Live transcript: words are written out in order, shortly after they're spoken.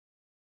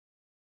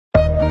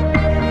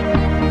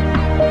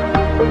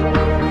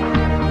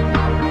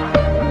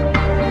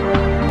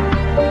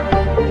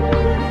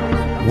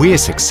We are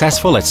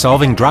successful at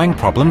solving drying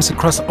problems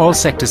across all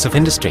sectors of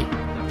industry.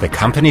 The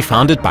company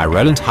founded by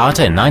Roland Harte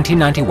in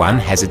 1991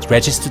 has its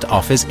registered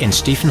office in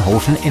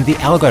Stiefenhofen in the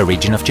Allgäu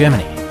region of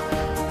Germany,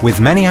 with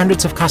many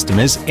hundreds of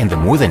customers in the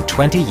more than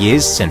 20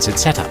 years since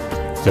its setup.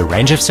 The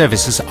range of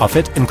services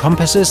offered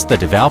encompasses the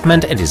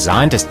development and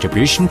design,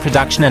 distribution,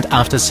 production and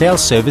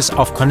after-sales service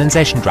of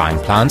condensation drying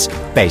plants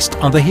based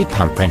on the heat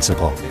pump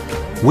principle.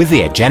 With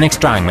the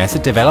exigent drying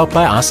method developed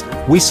by us,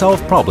 we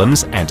solve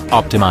problems and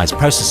optimize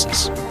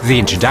processes. The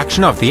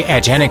introduction of the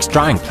exigent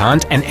drying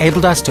plant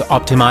enabled us to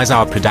optimize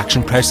our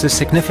production process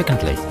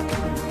significantly.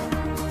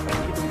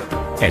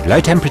 At low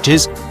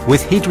temperatures,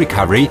 with heat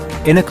recovery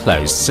in a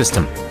closed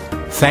system.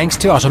 Thanks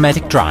to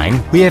automatic drying,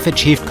 we have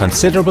achieved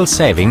considerable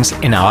savings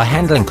in our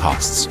handling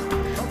costs.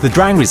 The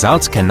drying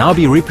results can now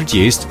be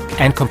reproduced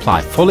and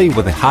comply fully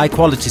with the high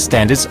quality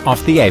standards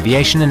of the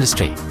aviation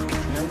industry.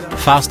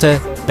 Faster,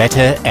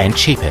 better and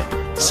cheaper,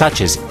 such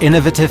as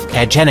innovative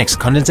exigent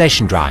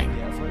condensation drying.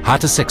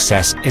 Harte's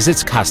success is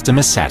its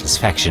customer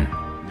satisfaction.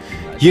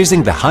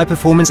 Using the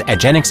high-performance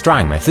exigent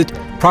drying method,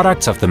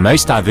 products of the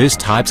most diverse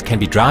types can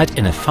be dried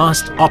in a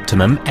fast,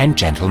 optimum and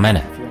gentle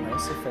manner.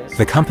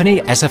 The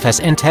company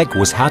SFS Intec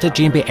was Harte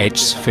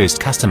GmbH's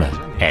first customer.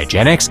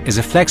 Exigent is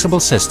a flexible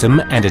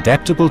system and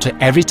adaptable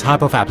to every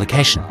type of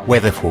application,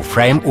 whether for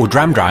frame or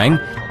drum drying,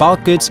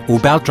 bulk goods or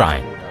belt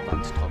drying.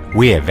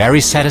 We are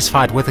very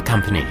satisfied with the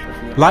company.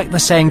 Like the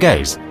saying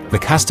goes, the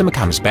customer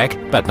comes back,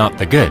 but not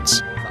the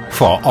goods.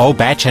 For all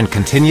batch and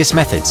continuous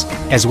methods,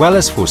 as well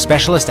as for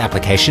specialist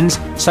applications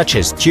such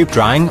as tube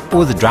drying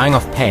or the drying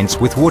of paints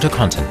with water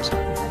content.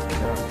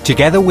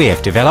 Together we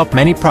have developed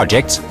many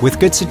projects with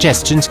good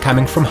suggestions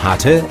coming from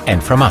Harte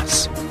and from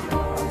us.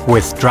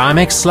 With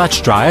Drymex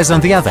sludge dryers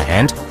on the other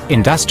hand,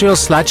 industrial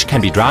sludge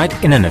can be dried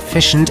in an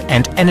efficient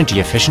and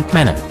energy-efficient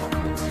manner.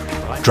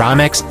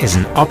 Drymex is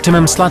an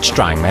optimum sludge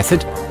drying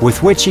method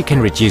with which you can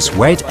reduce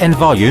weight and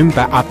volume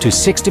by up to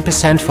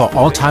 60% for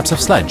all types of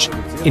sludge,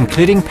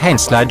 including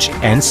paint sludge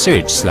and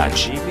sewage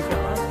sludge.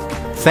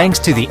 Thanks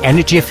to the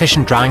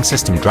energy-efficient drying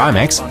system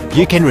Drymex,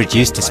 you can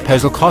reduce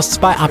disposal costs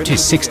by up to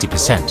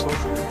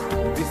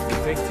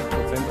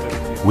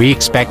 60%. We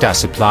expect our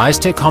suppliers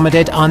to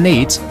accommodate our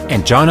needs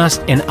and join us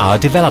in our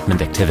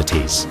development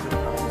activities.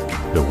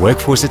 The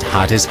workforce at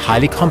Harte is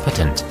highly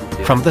competent,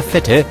 from the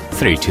fitter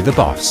through to the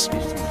boss.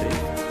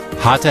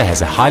 Harte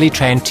has a highly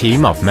trained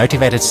team of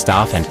motivated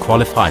staff and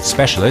qualified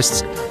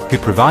specialists who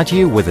provide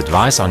you with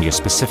advice on your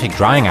specific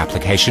drying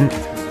application,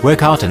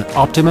 work out an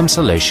optimum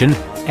solution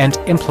and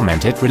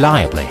implement it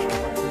reliably.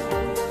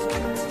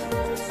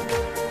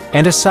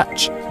 And as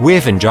such, we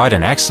have enjoyed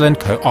an excellent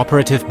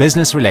cooperative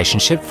business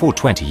relationship for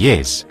 20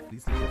 years.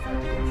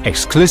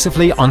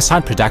 Exclusively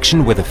on-site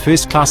production with a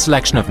first-class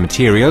selection of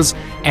materials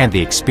and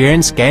the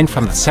experience gained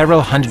from the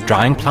several hundred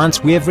drying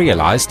plants we have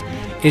realized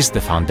is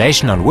the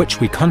foundation on which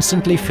we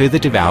constantly further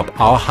develop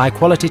our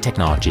high-quality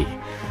technology.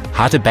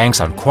 Harte banks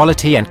on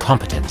quality and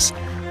competence.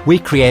 We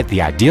create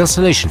the ideal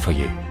solution for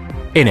you.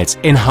 In its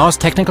in-house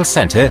technical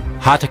center,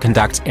 Harte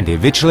conducts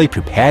individually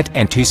prepared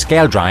and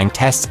to-scale drying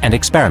tests and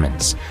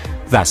experiments.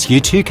 Thus, you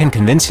too can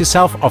convince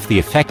yourself of the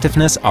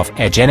effectiveness of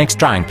exigent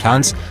drying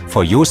plants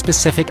for your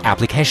specific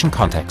application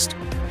context.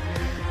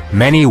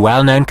 Many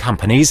well-known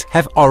companies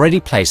have already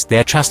placed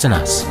their trust in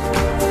us.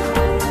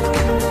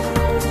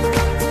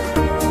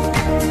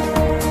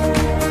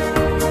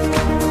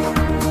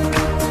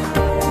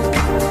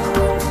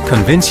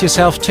 Convince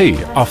yourself too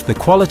of the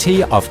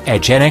quality of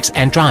exigent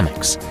and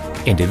Drymex,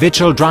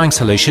 individual drying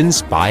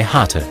solutions by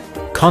Harte.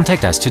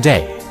 Contact us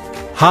today.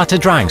 Harte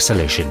Drying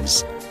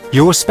Solutions,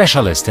 your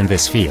specialist in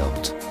this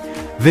field.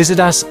 Visit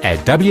us at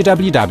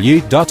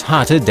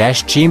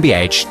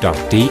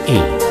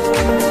www.harte-gmbh.de.